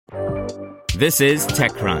This is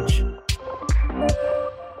TechCrunch.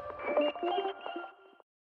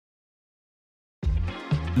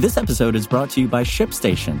 This episode is brought to you by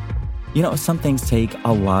ShipStation. You know, some things take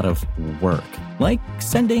a lot of work, like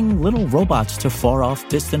sending little robots to far-off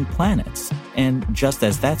distant planets. And just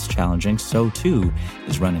as that's challenging, so too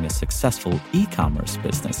is running a successful e-commerce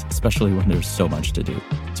business, especially when there's so much to do.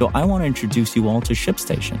 So I want to introduce you all to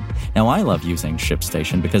ShipStation. Now, I love using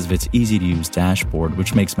ShipStation because of its easy-to-use dashboard,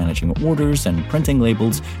 which makes managing orders and printing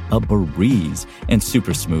labels a breeze and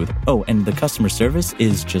super smooth. Oh, and the customer service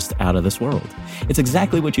is just out of this world. It's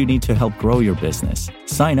exactly what you need to help grow your business.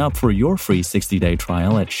 Sign up for your free 60-day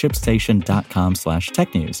trial at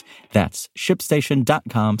shipstation.com/technews. That's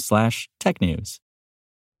shipstation.com/technews.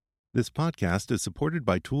 This podcast is supported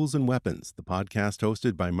by Tools and Weapons, the podcast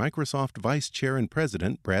hosted by Microsoft Vice Chair and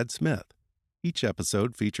President Brad Smith. Each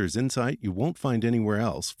episode features insight you won't find anywhere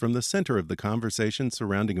else from the center of the conversation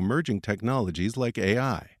surrounding emerging technologies like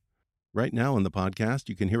AI. Right now in the podcast,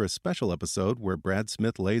 you can hear a special episode where Brad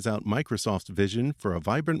Smith lays out Microsoft's vision for a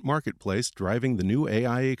vibrant marketplace driving the new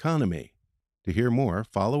AI economy. To hear more,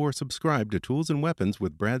 follow or subscribe to Tools and Weapons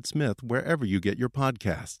with Brad Smith wherever you get your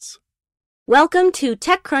podcasts. Welcome to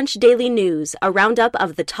TechCrunch Daily News, a roundup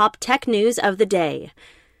of the top tech news of the day.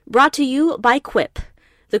 Brought to you by Quip.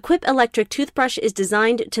 The Quip electric toothbrush is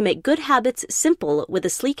designed to make good habits simple with a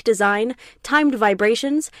sleek design, timed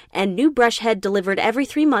vibrations, and new brush head delivered every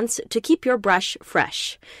 3 months to keep your brush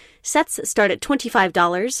fresh. Sets start at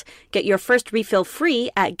 $25. Get your first refill free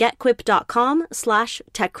at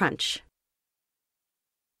getquip.com/TechCrunch.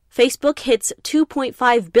 Facebook hits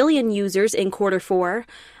 2.5 billion users in Q4,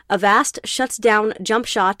 Avast shuts down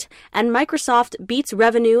JumpShot, and Microsoft beats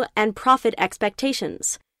revenue and profit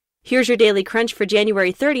expectations. Here's your Daily Crunch for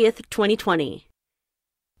January 30th, 2020.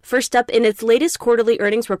 First up, in its latest quarterly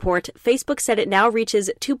earnings report, Facebook said it now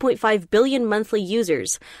reaches 2.5 billion monthly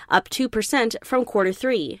users, up 2% from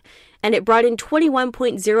Q3, and it brought in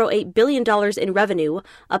 $21.08 billion in revenue,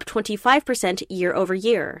 up 25% year over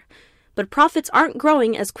year. But profits aren't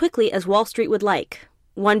growing as quickly as Wall Street would like.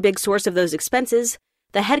 One big source of those expenses,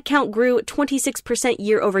 the headcount grew 26%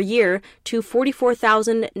 year over year to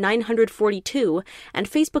 44,942,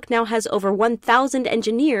 and Facebook now has over 1,000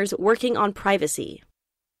 engineers working on privacy.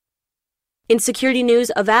 In security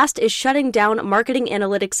news, Avast is shutting down marketing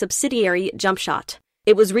analytics subsidiary JumpShot.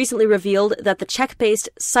 It was recently revealed that the Czech-based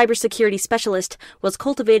cybersecurity specialist was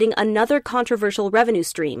cultivating another controversial revenue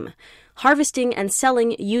stream, harvesting and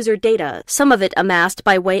selling user data, some of it amassed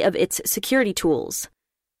by way of its security tools.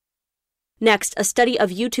 Next, a study of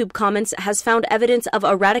YouTube comments has found evidence of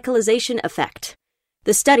a radicalization effect.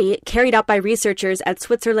 The study, carried out by researchers at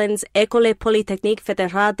Switzerland's École Polytechnique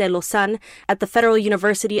Fédérale de Lausanne at the Federal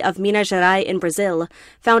University of Minas Gerais in Brazil,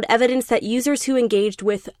 found evidence that users who engaged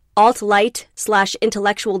with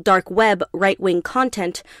alt-light/intellectual dark web right-wing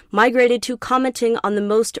content migrated to commenting on the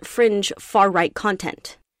most fringe far-right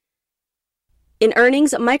content. In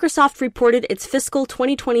earnings, Microsoft reported its fiscal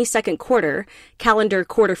 2020 second quarter, calendar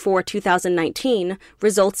Q4 2019,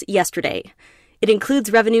 results yesterday. It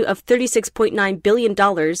includes revenue of $36.9 billion,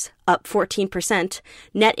 up 14%,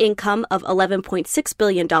 net income of $11.6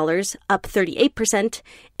 billion, up 38%,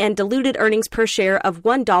 and diluted earnings per share of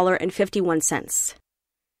 $1.51.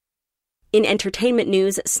 In entertainment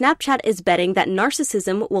news, Snapchat is betting that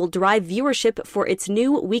narcissism will drive viewership for its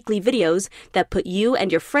new weekly videos that put you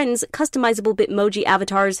and your friends' customizable Bitmoji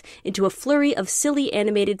avatars into a flurry of silly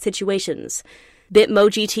animated situations.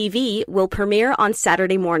 Bitmoji TV will premiere on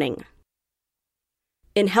Saturday morning.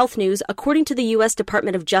 In health news, according to the U.S.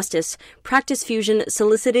 Department of Justice, Practice Fusion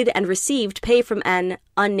solicited and received pay from an,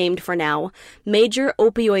 unnamed for now, major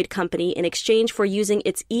opioid company in exchange for using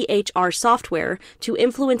its EHR software to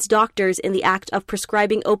influence doctors in the act of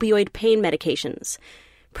prescribing opioid pain medications.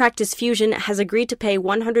 Practice Fusion has agreed to pay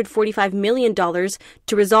 $145 million to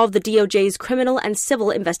resolve the DOJ's criminal and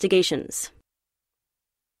civil investigations.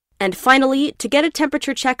 And finally, to get a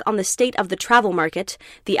temperature check on the state of the travel market,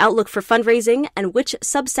 the outlook for fundraising, and which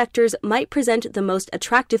subsectors might present the most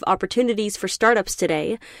attractive opportunities for startups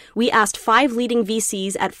today, we asked 5 leading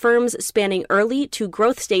VCs at firms spanning early to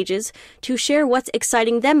growth stages to share what's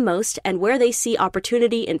exciting them most and where they see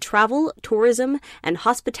opportunity in travel, tourism, and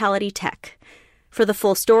hospitality tech. For the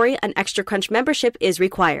full story, an Extra Crunch membership is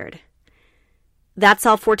required. That's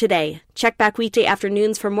all for today. Check back weekday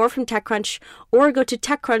afternoons for more from TechCrunch or go to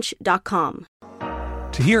TechCrunch.com.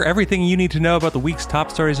 To hear everything you need to know about the week's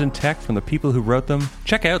top stories in tech from the people who wrote them,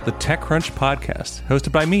 check out the TechCrunch podcast,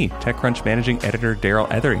 hosted by me, TechCrunch managing editor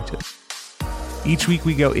Daryl Etherington. Each week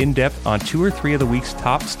we go in-depth on 2 or 3 of the week's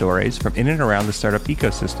top stories from in and around the startup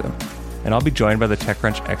ecosystem. and I'll be joined by the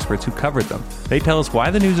TechCrunch experts who covered them. They tell us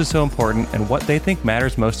why the news is so important and what they think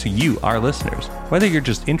matters most to you, our listeners, whether you're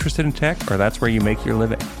just interested in tech or that's where you make your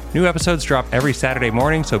living. New episodes drop every Saturday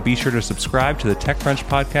morning, so be sure to subscribe to the TechCrunch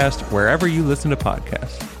podcast wherever you listen to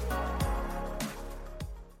podcasts.